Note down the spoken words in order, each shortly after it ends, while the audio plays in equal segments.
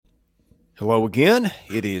Hello again.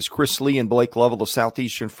 It is Chris Lee and Blake Lovell of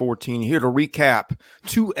Southeastern 14 here to recap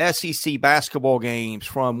two SEC basketball games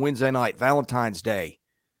from Wednesday night, Valentine's Day.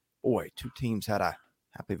 Boy, two teams had a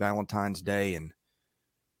happy Valentine's Day, and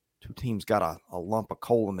two teams got a lump of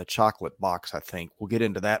coal in the chocolate box, I think. We'll get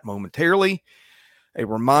into that momentarily. A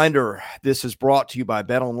reminder, this is brought to you by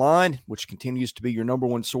BetOnline, which continues to be your number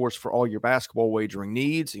one source for all your basketball wagering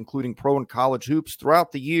needs, including pro and college hoops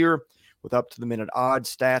throughout the year, with up-to-the-minute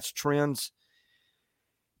odds, stats, trends.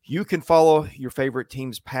 You can follow your favorite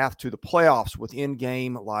team's path to the playoffs with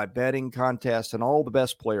in-game live betting contests and all the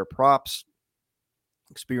best player props.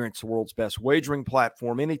 Experience the world's best wagering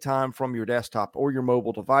platform anytime from your desktop or your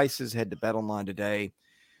mobile devices. Head to BetOnline today.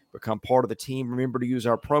 Become part of the team. Remember to use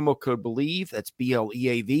our promo code BELIEVE, that's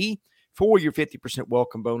BLEAV, for your 50%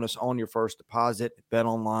 welcome bonus on your first deposit.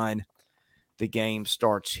 BetOnline. The game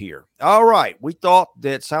starts here. All right. We thought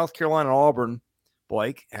that South Carolina and Auburn,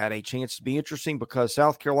 Blake, had a chance to be interesting because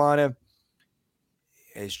South Carolina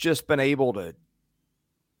has just been able to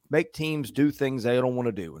make teams do things they don't want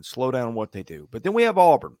to do and slow down what they do. But then we have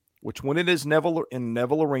Auburn, which when it is Neville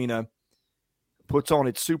Arena, puts on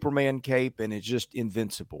its Superman cape and is just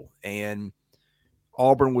invincible. And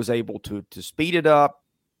Auburn was able to speed it up,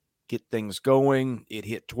 get things going. It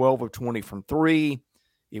hit 12 of 20 from three.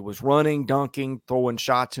 It was running, dunking, throwing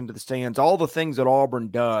shots into the stands, all the things that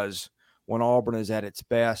Auburn does when Auburn is at its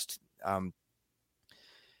best.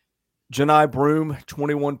 Janai Broome,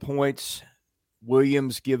 21 points.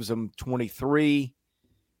 Williams gives them 23.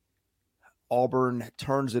 Auburn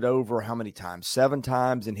turns it over how many times? 7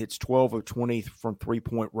 times and hits 12 of 20 from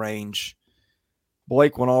three-point range.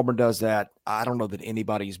 Blake, when Auburn does that, I don't know that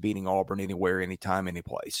anybody's beating Auburn anywhere, anytime,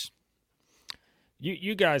 anyplace.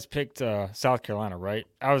 You guys picked South Carolina, right?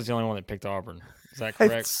 I was the only one that picked Auburn. Is that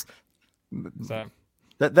correct?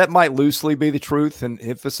 That might loosely be the truth, and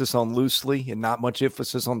emphasis on loosely and not much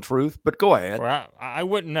emphasis on truth, but go ahead. Well, I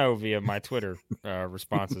wouldn't know via my Twitter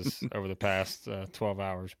responses over the past 12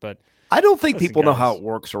 hours, but I don't think people know how it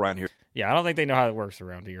works around here. Yeah, I don't think they know how it works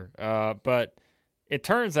around here. But it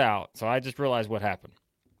turns out, so I just realized what happened.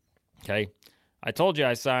 Okay, I told you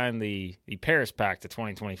I signed the Paris Pact to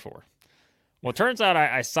 2024. Well, it turns out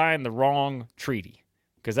I signed the wrong treaty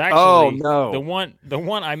because actually the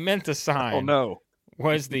one I meant to sign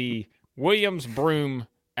was the Williams-Broome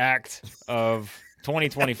Act of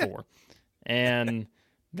 2024. And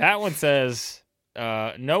that one says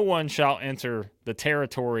no one shall enter the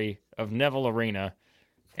territory of Neville Arena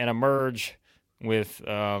and emerge with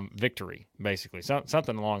victory, basically.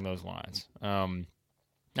 Something along those lines.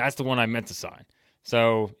 That's the one I meant to sign.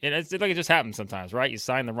 So it's like it just happens sometimes, right? You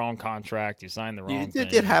sign the wrong contract, you sign the wrong thing.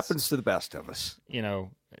 It happens to the best of us. You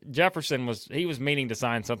know, Jefferson was meaning to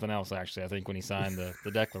sign something else, actually, I think, when he signed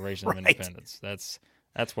the Declaration of Independence. That's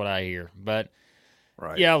what I hear. But,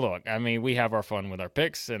 yeah, look, I mean, we have our fun with our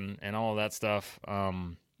picks and all of that stuff.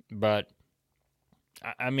 But,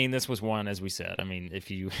 I mean, this was one, as we said. I mean,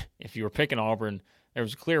 if you were picking Auburn, there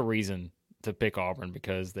was a clear reason to pick Auburn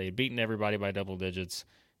because they had beaten everybody by double digits.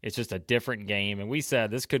 It's just a different game. And we said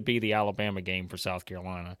this could be the Alabama game for South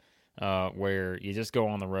Carolina, where you just go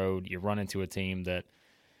on the road, you run into a team that,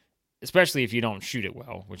 especially if you don't shoot it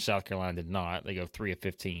well, which South Carolina did not. They go 3 of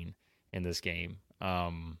 15 in this game.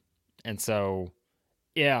 And so,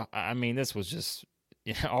 yeah, I mean, this was just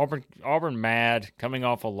Auburn mad, coming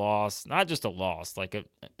off a loss, not just a loss, like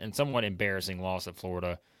and somewhat embarrassing loss at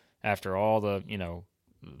Florida after all the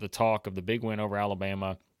talk of the big win over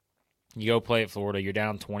Alabama. You go play at Florida, you're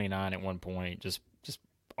down 29 at one point, just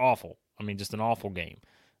awful. I mean, just an awful game.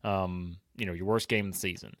 Your worst game of the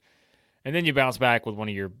season. And then you bounce back with one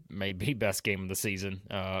of your maybe best game of the season,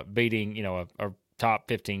 beating, a top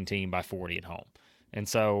 15 team by 40 at home. And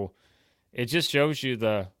so it just shows you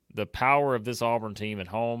the power of this Auburn team at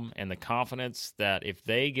home and the confidence that if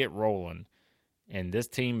they get rolling and this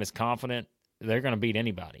team is confident, they're going to beat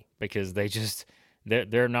anybody because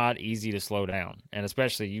they're not easy to slow down. And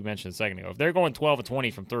especially, you mentioned a second ago, if they're going 12 of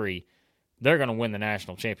 20 from three, they're going to win the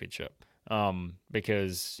national championship.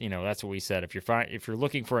 Because, that's what we said. If you're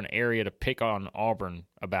looking for an area to pick on Auburn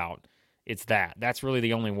about, it's that. That's really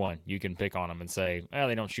the only one you can pick on them and say, well,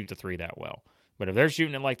 they don't shoot the three that well. But if they're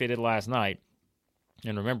shooting it like they did last night,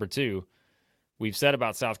 and remember, too, we've said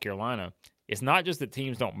about South Carolina, it's not just that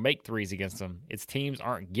teams don't make threes against them. It's teams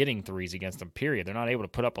aren't getting threes against them, period. They're not able to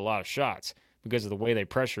put up a lot of shots because of the way they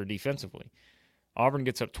pressure defensively. Auburn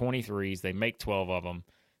gets up 23s. They make 12 of them.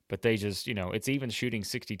 But they just, it's even shooting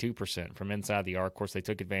 62% from inside the arc. Of course, they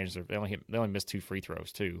took advantage of. They only missed 2 free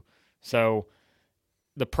throws, too. So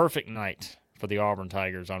the perfect night for the Auburn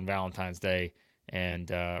Tigers on Valentine's Day. And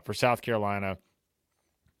for South Carolina,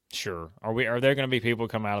 Sure. Are there going to be people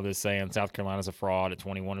come out of this saying South Carolina's a fraud at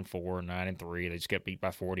 21-4, 9-3? They just get beat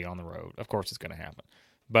by 40 on the road. Of course, it's going to happen.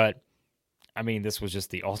 But I mean, this was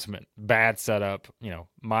just the ultimate bad setup.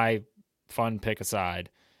 My fun pick aside,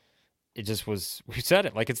 it just was. We said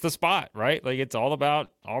it like it's the spot, right? Like it's all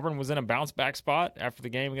about Auburn was in a bounce back spot after the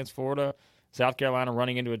game against Florida. South Carolina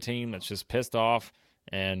running into a team that's just pissed off,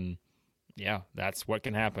 and yeah, that's what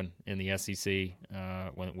can happen in the SEC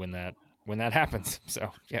when that happens.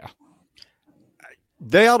 So yeah,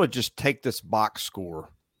 they ought to just take this box score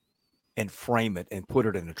and frame it and put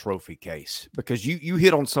it in a trophy case, because you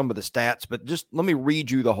hit on some of the stats, but just let me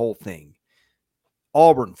read you the whole thing.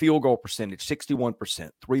 Auburn field goal percentage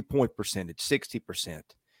 61%, 3-point percentage 60%,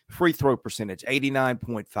 free throw percentage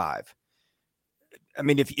 89.5. I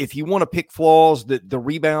mean, if you want to pick flaws, the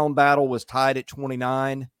rebound battle was tied at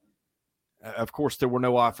 29. Of course, there were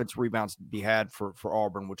no offensive rebounds to be had for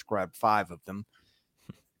Auburn, which grabbed 5 of them.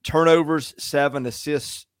 Turnovers 7,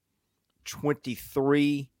 assists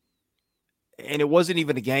 23. And it wasn't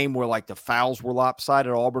even a game where like the fouls were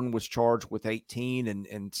lopsided. Auburn was charged with 18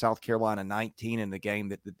 and South Carolina 19 in the game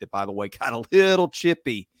that by the way, got a little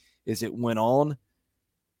chippy as it went on. I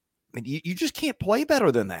mean, you just can't play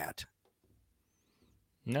better than that.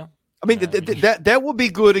 No. I mean, that would be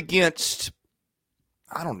good against,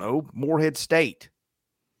 I don't know, Morehead State.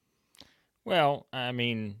 Well, I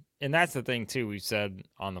mean, and that's the thing too, we said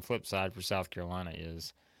on the flip side for South Carolina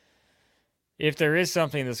is, if there is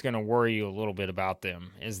something that's going to worry you a little bit about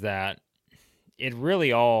them, is that it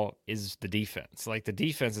really all is the defense. Like the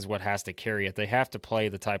defense is what has to carry it. They have to play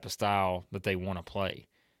the type of style that they want to play.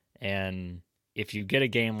 And if you get a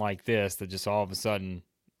game like this that just all of a sudden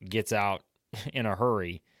gets out in a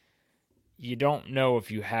hurry, you don't know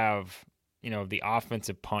if you have, the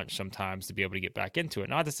offensive punch sometimes to be able to get back into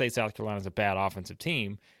it. Not to say South Carolina's a bad offensive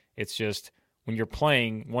team. It's just when you're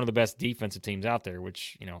playing one of the best defensive teams out there,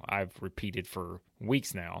 which, I've repeated for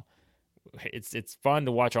weeks now, it's fun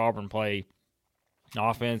to watch Auburn play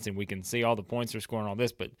offense and we can see all the points they're scoring, all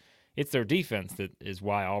this, but it's their defense that is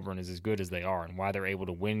why Auburn is as good as they are and why they're able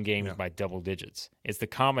to win games by double digits. It's the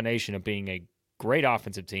combination of being a great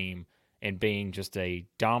offensive team and being just a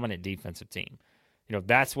dominant defensive team.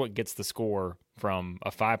 That's what gets the score from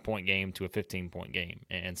a 5-point game to a 15-point game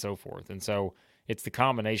and so forth. And so it's the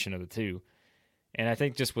combination of the two. And I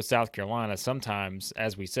think just with South Carolina, sometimes,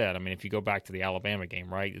 as we said, I mean, if you go back to the Alabama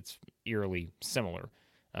game, right, it's eerily similar.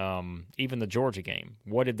 Even the Georgia game,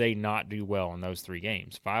 what did they not do well in those 3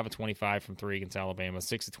 games? 5 of 25 from 3 against Alabama,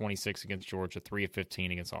 6 of 26 against Georgia, 3 of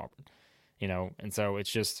 15 against Auburn. And so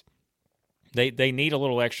it's just they need a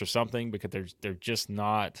little extra something because they're just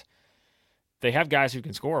not. They have guys who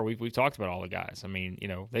can score. We've talked about all the guys. I mean,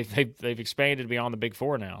 they've expanded beyond the Big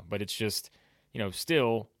Four now, but it's just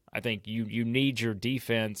still. I think you need your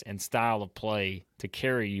defense and style of play to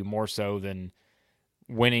carry you more so than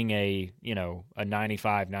winning a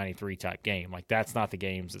 95-93 type game. Like that's not the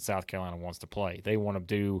games that South Carolina wants to play. They want to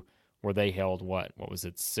do where they held what was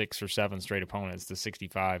it, 6 or 7 straight opponents to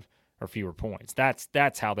 65 or fewer points.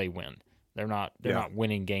 That's how they win. They're not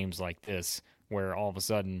winning games like this where all of a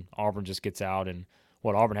sudden Auburn just gets out and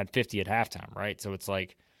Auburn had 50 at halftime, right? So it's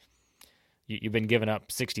like you've been giving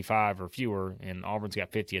up 65 or fewer, and Auburn's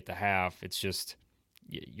got 50 at the half. It's just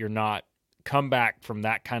you're not come back from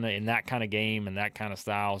that kind of game and that kind of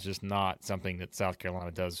style is just not something that South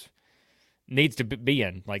Carolina needs to be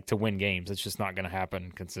in, like to win games. It's just not going to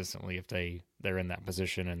happen consistently if they're in that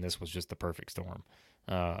position. And this was just the perfect storm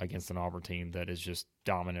against an Auburn team that is just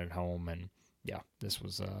dominant at home. And yeah, this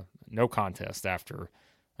was no contest after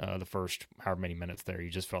the first however many minutes there. You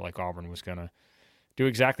just felt like Auburn was going to do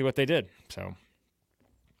exactly what they did. So,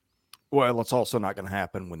 well, it's also not going to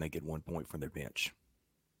happen when they get 1 point from their bench.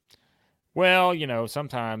 Well,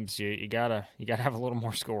 sometimes you gotta have a little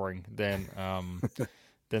more scoring than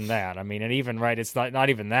that. I mean, and even right, it's not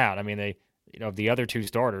even that. I mean, they the other 2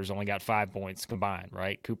 starters only got 5 points combined,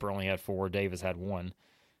 right? Cooper only had 4, Davis had 1.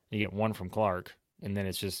 You get 1 from Clark, and then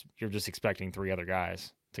it's just you're just expecting 3 other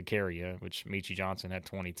guys to carry you, which Michie Johnson had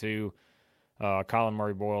 22. Colin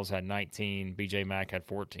Murray Boyles had 19, BJ Mack had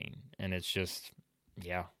 14, and it's just,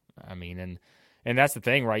 yeah, I mean, and that's the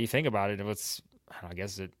thing, right? You think about it, I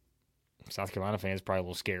guess South Carolina fans probably a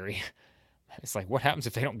little scary. It's like, what happens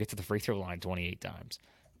if they don't get to the free throw line 28 times?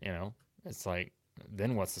 It's like,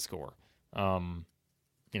 then what's the score?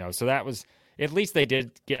 So that was, at least they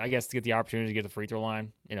did get the opportunity to get the free throw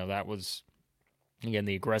line. That was, again,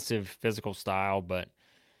 the aggressive physical style, but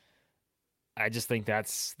I just think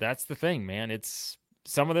that's the thing, man. It's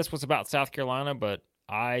some of this was about South Carolina, but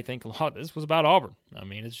I think a lot of this was about Auburn. I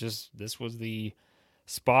mean, it's just this was the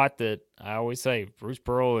spot that I always say Bruce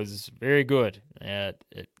Pearl is very good at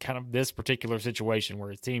kind of this particular situation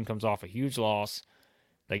where his team comes off a huge loss.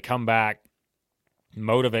 They come back,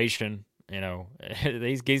 motivation,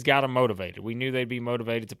 he's got them motivated. We knew they'd be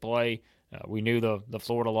motivated to play. We knew the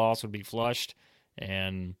Florida loss would be flushed,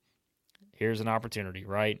 and here's an opportunity,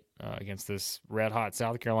 right, against this red-hot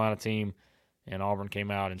South Carolina team, and Auburn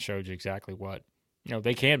came out and showed you exactly what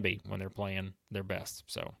they can be when they're playing their best.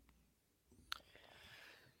 So,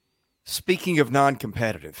 speaking of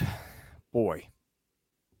non-competitive, boy,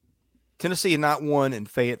 Tennessee had not won in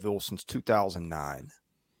Fayetteville since 2009,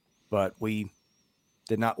 but we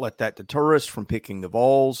did not let that deter us from picking the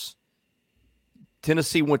Vols.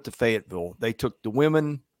 Tennessee went to Fayetteville. They took the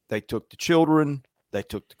women, they took the children, they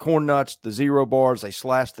took the corn nuts, the zero bars, they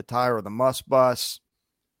slashed the tire of the Must Bus.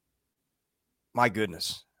 My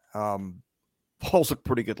goodness. Vols looked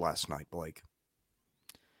pretty good last night, Blake.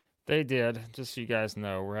 They did. Just so you guys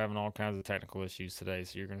know, we're having all kinds of technical issues today,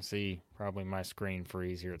 so you're going to see probably my screen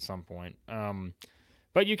freeze here at some point.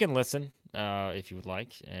 But you can listen if you would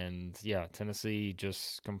like. And, yeah, Tennessee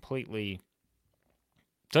just completely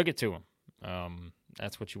took it to them.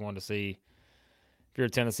 That's what you wanted to see if you're a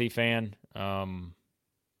Tennessee fan.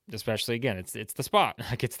 Especially, again, it's the spot.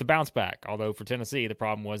 Like, it's the bounce back. Although for Tennessee, the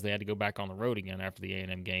problem was they had to go back on the road again after the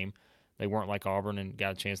A&M game. They weren't like Auburn and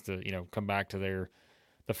got a chance to, come back to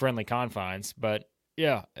the friendly confines. But,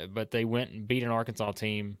 yeah, but they went and beat an Arkansas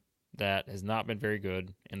team that has not been very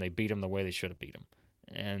good, and they beat them the way they should have beat them.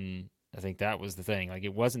 And I think that was the thing. Like,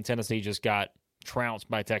 it wasn't Tennessee just got trounced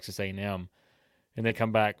by Texas A&M and they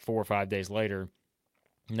come back 4 or 5 days later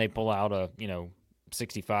and they pull out a,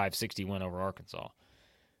 65-60 win over Arkansas.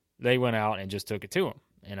 They went out and just took it to them.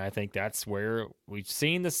 And I think that's where we've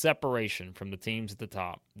seen the separation from the teams at the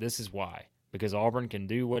top. This is why. Because Auburn can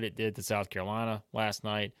do what it did to South Carolina last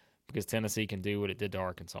night, because Tennessee can do what it did to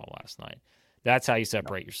Arkansas last night. That's how you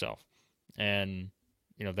separate yourself. And,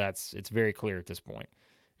 it's very clear at this point.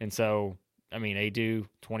 And so, Adu,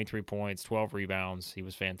 23 points, 12 rebounds. He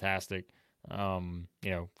was fantastic.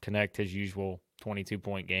 Connect his usual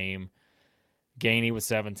 22-point game. Gainey with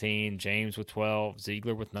 17, James with 12,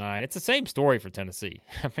 Ziegler with 9. It's the same story for Tennessee.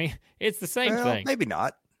 It's the same thing. Maybe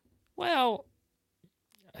not. Well,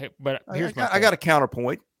 but here's I got a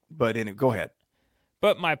counterpoint, but go ahead.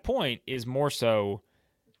 But my point is more so,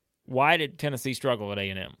 why did Tennessee struggle at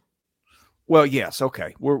A&M? Well, yes,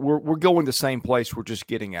 okay. We're going the same place. We're just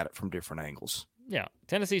getting at it from different angles. Yeah,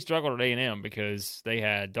 Tennessee struggled at A&M because they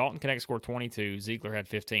had Dalton Connect score 22, Ziegler had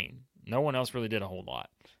 15. No one else really did a whole lot.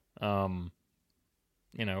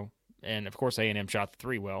 And of course A&M shot the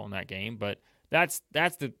three well in that game, but that's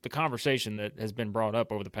the conversation that has been brought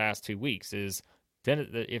up over the past 2 weeks is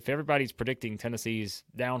if everybody's predicting Tennessee's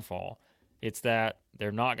downfall, it's that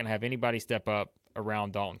they're not going to have anybody step up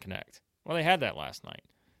around Dalton Connect. Well, they had that last night.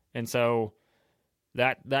 And so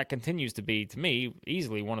that continues to be, to me,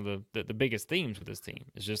 easily one of the biggest themes with this team.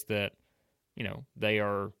 It's just that,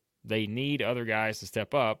 they need other guys to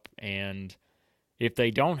step up, and if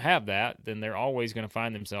they don't have that, then they're always going to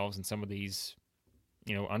find themselves in some of these,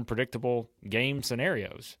 unpredictable game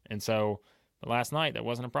scenarios. And so last night, that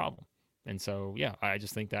wasn't a problem. And so, yeah, I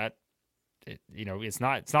just think that, it's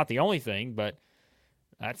not the only thing, but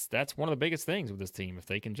that's one of the biggest things with this team. If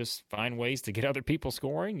they can just find ways to get other people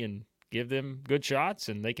scoring and give them good shots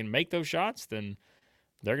and they can make those shots, then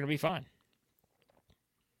they're going to be fine.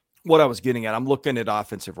 What I was getting at, I'm looking at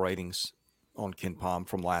offensive ratings on KenPom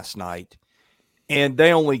from last night. And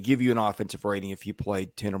they only give you an offensive rating if you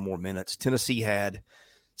played 10 or more minutes. Tennessee had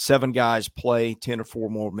 7 guys play 10 or 4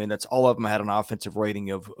 more minutes. All of them had an offensive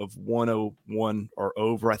rating of 101 or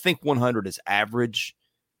over. I think 100 is average.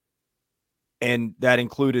 And that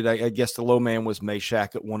included, I guess the low man was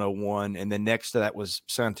Meshack at 101. And then next to that was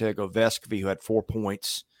Santiago Vescovi, who had 4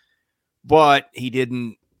 points. But he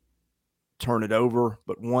didn't turn it over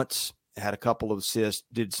but once. Had a couple of assists,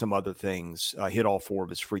 did some other things, hit all 4 of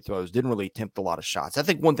his free throws, didn't really attempt a lot of shots. I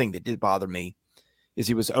think one thing that did bother me is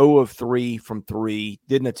he was 0 of 3 from 3,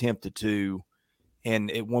 didn't attempt a 2,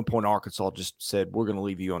 and at one point Arkansas just said, we're going to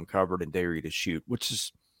leave you uncovered and dare you to shoot, which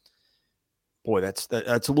is, boy, that's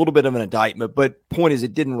a little bit of an indictment. But point is,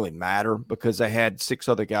 it didn't really matter because they had 6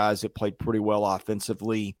 other guys that played pretty well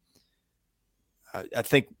offensively. I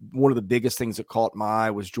think one of the biggest things that caught my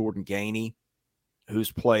eye was Jordan Gainey,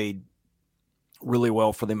 who's played really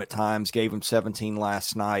well for them at times, gave him 17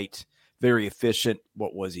 last night. Very efficient.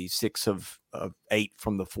 What was he? 6 of 8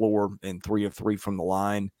 from the floor and 3 of 3 from the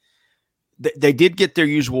line. They did get their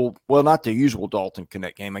usual, well, not their usual Dalton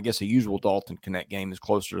Connect game. I guess a usual Dalton Connect game is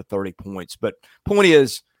closer to 30 points. But point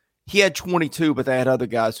is, He had 22, but they had other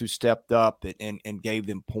guys who stepped up and gave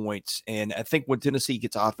them points. And I think when Tennessee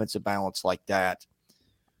gets offensive balance like that,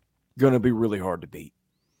 going to be really hard to beat.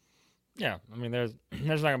 Yeah, I mean, there's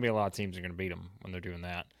not going to be a lot of teams that are going to beat them when they're doing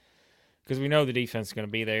that, because we know the defense is going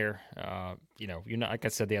to be there. You're not, like I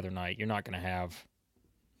said the other night, you're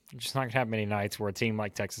just not going to have many nights where a team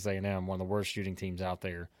like Texas A&M, one of the worst shooting teams out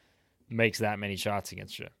there, makes that many shots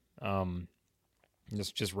against you.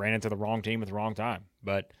 Just ran into the wrong team at the wrong time.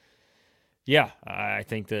 But yeah, I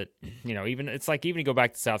think that, even you go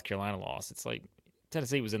back to South Carolina loss, it's like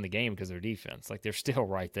Tennessee was in the game because of their defense. Like, they're still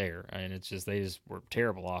right there. And it's just, they just were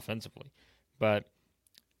terrible offensively. But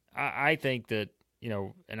I think that,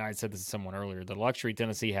 and I said this to someone earlier, the luxury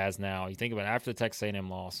Tennessee has now, you think about it, after the Texas A&M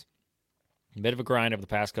loss, a bit of a grind over the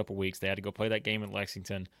past couple of weeks. They had to go play that game in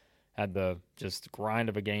Lexington, had the just grind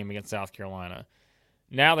of a game against South Carolina.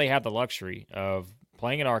 Now they have the luxury of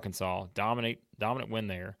playing at Arkansas, dominant win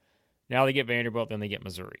there. Now they get Vanderbilt, then they get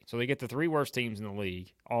Missouri. So they get the three worst teams in the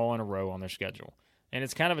league all in a row on their schedule. And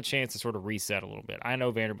it's kind of a chance to sort of reset a little bit. I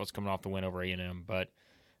know Vanderbilt's coming off the win over A&M, but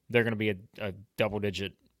they're going to be a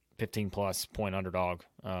double-digit, 15-plus point underdog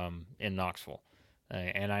in Knoxville.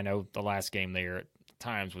 And I know the last game there at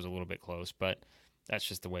times was a little bit close, but that's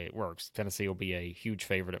just the way it works. Tennessee will be a huge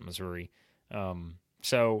favorite at Missouri.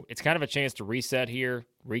 So it's kind of a chance to reset here,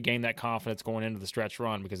 regain that confidence going into the stretch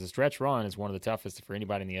run, because the stretch run is one of the toughest for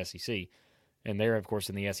anybody in the SEC. And they're, of course,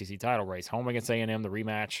 in the SEC title race. Home against A&M, the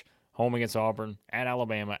rematch. Home against Auburn, at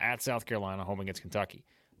Alabama, at South Carolina, home against Kentucky.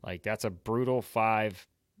 Like, that's a brutal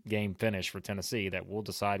 5-game finish for Tennessee that will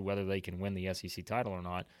decide whether they can win the SEC title or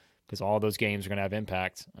not, because all those games are going to have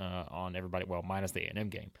impact on everybody, well, minus the A&M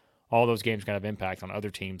game. All those games are going to have impact on other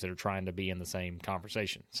teams that are trying to be in the same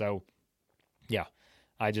conversation. So, yeah,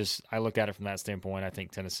 I look at it from that standpoint. I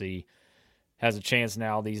think Tennessee has a chance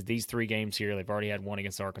now. These 3 games here, they've already had one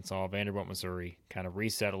against Arkansas, Vanderbilt, Missouri, kind of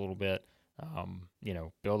reset a little bit.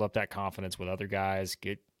 Build up that confidence with other guys,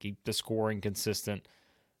 keep the scoring consistent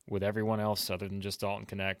with everyone else other than just Dalton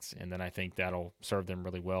Connect, and then I think that'll serve them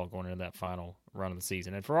really well going into that final run of the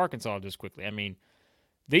season. And for Arkansas, just quickly, I mean,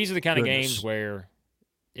 these are the kind of games where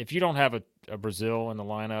if you don't have a Brazil in the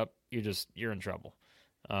lineup, you're in trouble.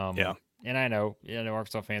 Yeah. And I know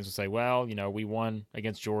Arkansas fans will say, well, we won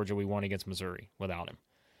against Georgia, we won against Missouri without him.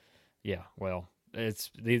 Yeah, well,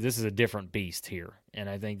 this is a different beast here, and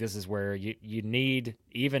I think this is where you need,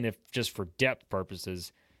 even if just for depth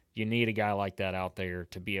purposes, you need a guy like that out there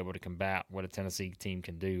to be able to combat what a Tennessee team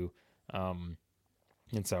can do. And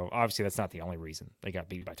so obviously that's not the only reason they got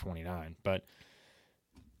beat by 29, but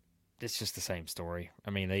it's just the same story.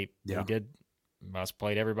 I mean, they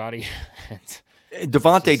played everybody.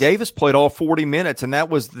 Devontae Davis played all 40 minutes, and that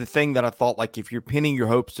was the thing that I thought, like, if you're pinning your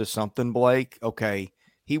hopes to something, Blake, okay,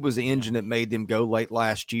 he was the engine that made them go late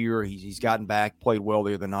last year. He's gotten back, played well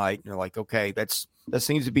the other night. And you're like, okay, that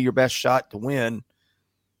seems to be your best shot to win.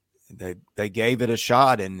 They gave it a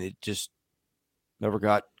shot, and it just never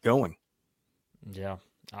got going. Yeah,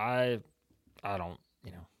 I don't,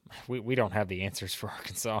 we don't have the answers for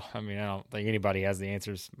Arkansas. I mean, I don't think anybody has the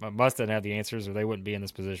answers. Mustn't have the answers, or they wouldn't be in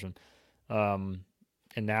this position. And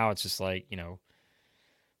now it's just like,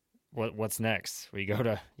 what's next? You go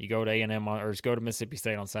to A&M or just go to Mississippi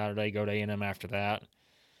State on Saturday. Go to A&M after that.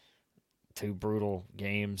 2 brutal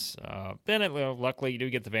games. Then luckily you do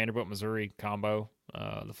get the Vanderbilt Missouri combo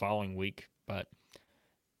the following week. But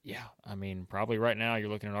yeah, I mean, probably right now you're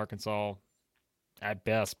looking at Arkansas at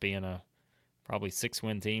best being a probably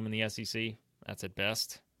 6-win team in the SEC. That's at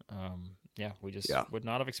best. We just would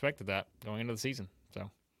not have expected that going into the season. So,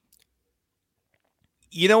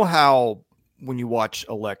 you know how when you watch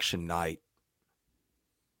election night,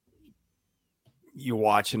 you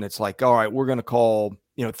watch and it's like, all right, we're going to call,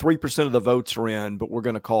 3% of the votes are in, but we're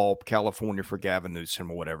going to call California for Gavin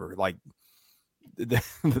Newsom or whatever. Like the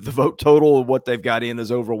vote total of what they've got in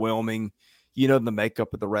is overwhelming, the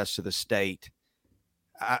makeup of the rest of the state.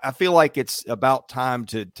 I feel like it's about time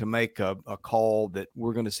to make a call that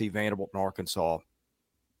we're going to see Vanderbilt and Arkansas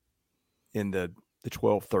in the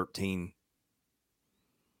 12-13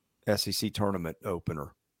 SEC tournament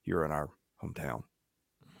opener here in our hometown.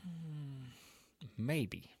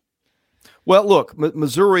 Maybe. Well, look,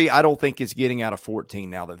 Missouri, I don't think is getting out of 14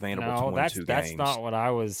 now that Vanderbilt's won 2 games. That's not what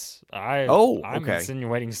I was. I'm okay.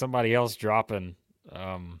 insinuating somebody else dropping.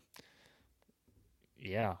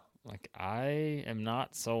 Like I am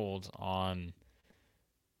not sold on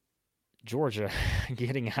Georgia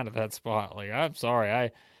getting out of that spot. Like, I'm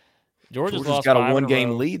sorry, Georgia's lost got 5 a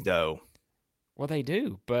 1-game lead though. Well, they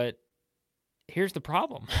do, but here's the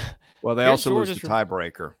problem. Well, they also lose the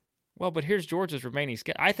tiebreaker. Well, but here's Georgia's remaining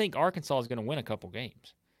schedule. I think Arkansas is going to win a couple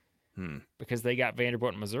games. because they got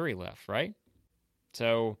Vanderbilt and Missouri left, right?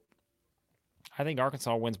 So I think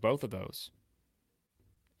Arkansas wins both of those.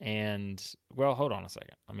 And, well, hold on a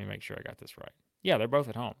second. Let me make sure I got this right. Yeah, they're both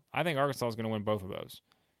at home. I think Arkansas is going to win both of those.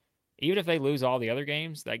 Even if they lose all the other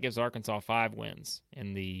games, that gives Arkansas 5 wins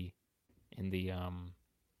in the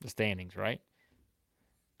standings, right?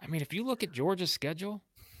 I mean, if you look at Georgia's schedule,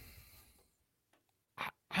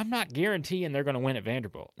 I'm not guaranteeing they're going to win at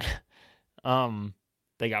Vanderbilt.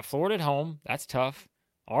 They got Florida at home. That's tough.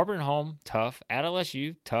 Auburn at home, tough. At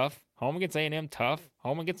LSU, tough. Home against A&M, tough.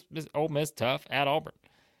 Home against Ole Miss, tough. At Auburn.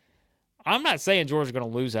 I'm not saying Georgia's going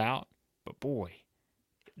to lose out, but boy,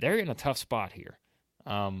 they're in a tough spot here.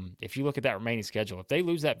 If you look at that remaining schedule, if they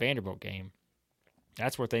lose that Vanderbilt game,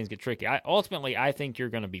 that's where things get tricky. Ultimately, I think you're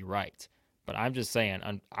going to be right, but I'm just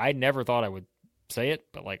saying, I never thought I would say it,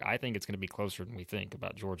 but I think it's going to be closer than we think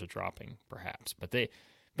about Georgia dropping, perhaps. But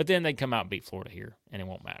then they come out and beat Florida here, and it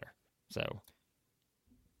won't matter. So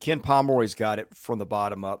Ken Pomeroy's got it from the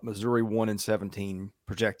bottom up. Missouri 1-17,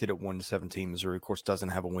 projected at 1-17. Missouri, of course, doesn't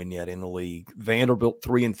have a win yet in the league. Vanderbilt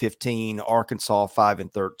 3-15, Arkansas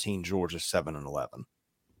 5-13, Georgia 7-11.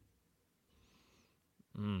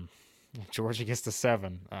 Georgia gets to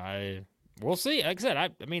 7. We'll see. Like I said, I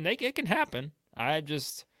mean, it can happen. I'm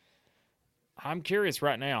curious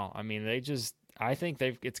right now. I mean, I think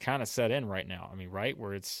it's kind of set in right now. I mean, right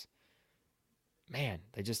where it's, man,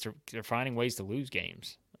 they're finding ways to lose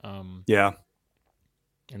games. Yeah.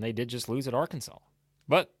 And they did just lose at Arkansas.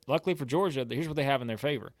 But luckily for Georgia, here's what they have in their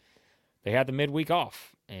favor. They had the midweek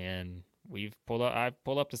off, and I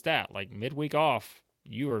pulled up the stat. Midweek off,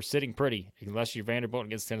 you are sitting pretty, unless you're Vanderbilt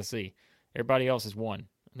against Tennessee. Everybody else has won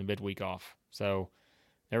in the midweek off. So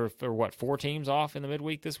there were 4 teams off in the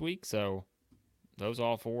midweek this week? So those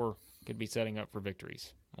all 4 could be setting up for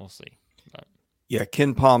victories. We'll see. But yeah,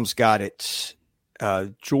 Ken Palm's got it.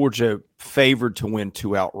 Georgia favored to win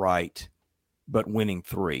 2 outright, but winning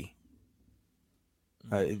 3.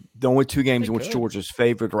 The only 2 games in which Georgia's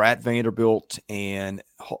favored are at Vanderbilt and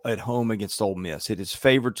at home against Ole Miss. It is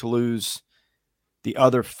favored to lose the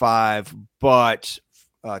other 5, but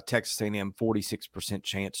Texas A&M 46%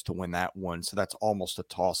 chance to win that one. So that's almost a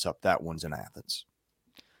toss-up. That one's in Athens.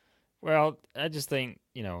 Well, I just think,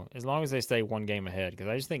 as long as they stay 1 game ahead, because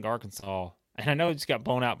I just think Arkansas, and I know it just got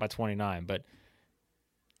blown out by 29, but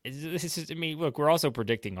look, we're also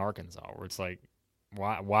predicting Arkansas, where it's like,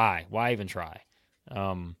 why even try?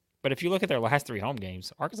 But if you look at their last 3 home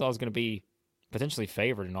games, Arkansas is going to be potentially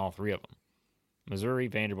favored in all 3 of them: Missouri,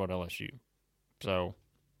 Vanderbilt, LSU. So,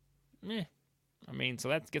 so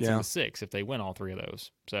that gets them to 6 if they win all 3 of those.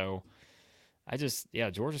 So,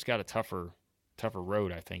 Georgia's got a tougher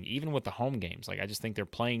road, I think, even with the home games. I just think they're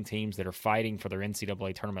playing teams that are fighting for their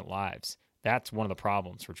NCAA tournament lives. That's one of the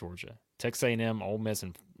problems for Georgia. Texas A&M, Ole Miss,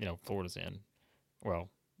 and Florida's in. Well,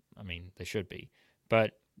 I mean, they should be,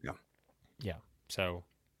 but yeah. So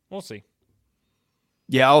we'll see.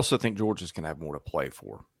 Yeah, I also think Georgia's going to have more to play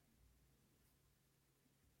for.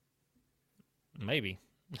 Maybe.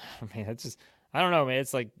 I mean, it's just, I don't know, man.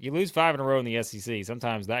 It's like you lose 5 in a row in the SEC.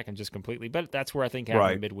 Sometimes that can just completely, but that's where I think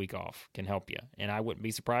having a midweek off can help you. And I wouldn't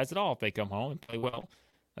be surprised at all if they come home and play well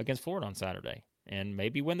against Florida on Saturday and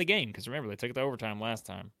maybe win the game. Because remember, they took it to overtime last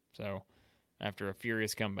time. So after a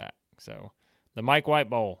furious comeback. So the Mike White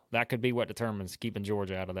Bowl, that could be what determines keeping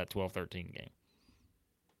Georgia out of that 12-13 game.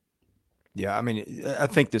 Yeah, I mean, I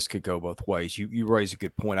think this could go both ways. You raise a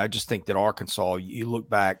good point. I just think that Arkansas, you look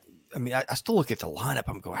back, I mean, I still look at the lineup.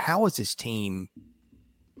 I'm going, how is this team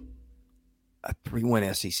a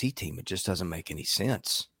 3-win SEC team? It just doesn't make any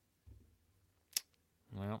sense.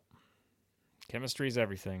 Well, chemistry is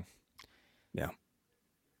everything. Yeah.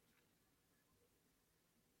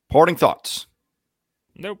 Parting thoughts?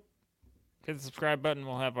 Nope. Hit the subscribe button.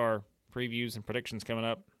 We'll have our previews and predictions coming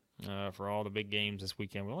up for all the big games this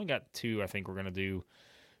weekend. We only got 2, I think, we're going to do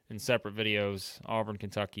in separate videos: Auburn,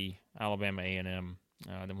 Kentucky, Alabama, A&M.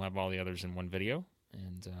 Then we'll have all the others in one video.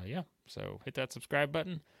 And, so hit that subscribe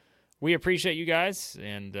button. We appreciate you guys.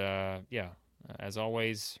 And, as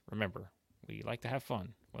always, remember, we like to have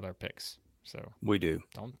fun with our picks. So we do.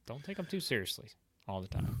 Don't take them too seriously all the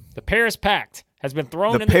time. The Paris Pact has been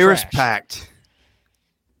thrown in the trash. The Paris Pact.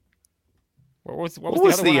 What was the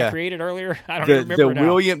other one I created earlier? I don't even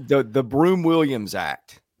remember the Broom-Williams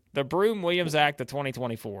Act. The Broom-Williams Act of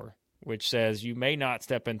 2024, which says you may not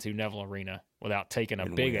step into Neville Arena without taking a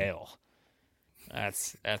big L.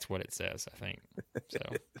 That's what it says, I think. So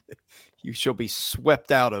you shall be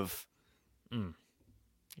swept out of. You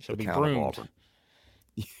shall be broomed.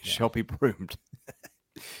 You shall be broomed.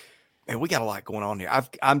 And we got a lot going on here.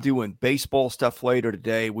 I'm doing baseball stuff later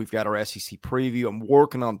today. We've got our SEC preview. I'm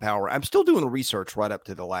working on power. I'm still doing the research right up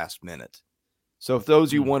to the last minute. So if those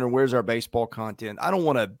of you wondering where's our baseball content, I don't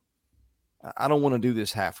want to do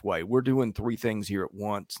this halfway. We're doing 3 things here at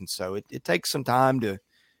once, and so it takes some time to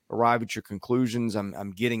arrive at your conclusions.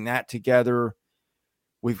 I'm getting that together.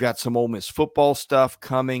 We've got some Ole Miss football stuff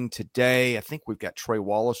coming today. I think we've got Trey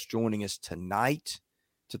Wallace joining us tonight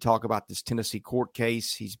to talk about this Tennessee court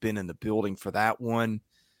case. He's been in the building for that one.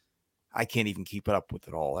 I can't even keep up with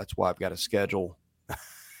it all. That's why I've got a schedule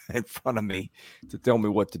in front of me to tell me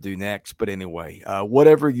what to do next. But anyway,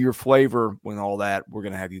 whatever your flavor with all that, we're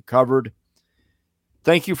going to have you covered.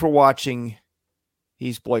 Thank you for watching.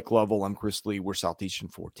 He's Blake Lovell. I'm Chris Lee. We're Southeastern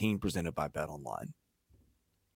 14, presented by BetOnline.